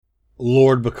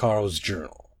Lord Baccaro's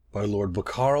Journal by Lord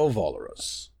Baccaro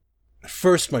Valoris. At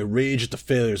first my rage at the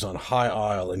failures on High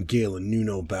Isle and Galen knew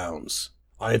no bounds.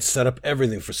 I had set up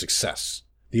everything for success.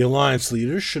 The Alliance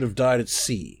leaders should have died at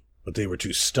sea, but they were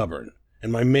too stubborn,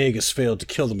 and my Magus failed to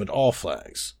kill them at all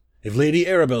flags. If Lady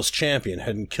Arabelle's champion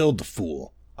hadn't killed the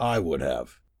fool, I would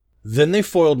have. Then they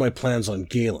foiled my plans on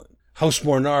Galen. House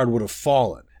Mornard would have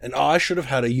fallen, and I should have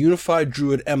had a unified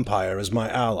Druid empire as my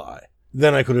ally.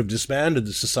 Then I could have disbanded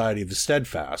the Society of the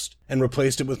Steadfast and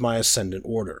replaced it with my Ascendant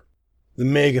Order. The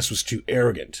Magus was too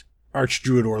arrogant,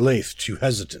 Archdruid Orlaith too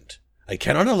hesitant. I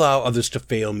cannot allow others to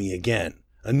fail me again.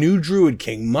 A new Druid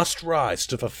King must rise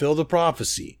to fulfill the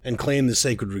prophecy and claim the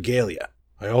sacred regalia.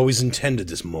 I always intended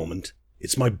this moment.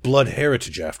 It's my blood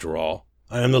heritage, after all.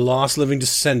 I am the lost living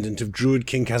descendant of Druid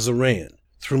King Khazarian.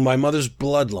 Through my mother's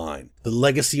bloodline, the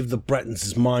legacy of the Bretons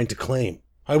is mine to claim.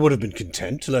 I would have been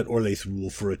content to let Orlaith rule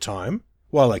for a time,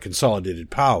 while I consolidated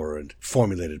power and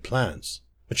formulated plans.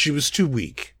 But she was too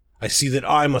weak. I see that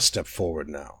I must step forward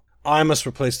now. I must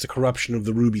replace the corruption of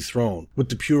the Ruby Throne with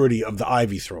the purity of the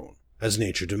Ivy Throne, as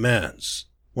nature demands.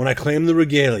 When I claim the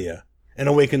regalia and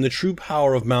awaken the true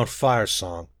power of Mount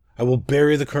Firesong, I will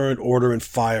bury the current order in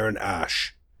fire and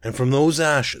ash, and from those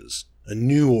ashes a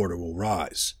new order will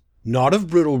rise, not of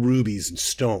brittle rubies and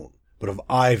stone, but of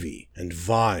ivy and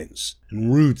vines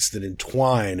and roots that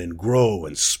entwine and grow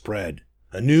and spread.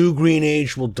 A new green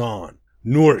age will dawn,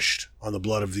 nourished on the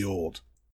blood of the old.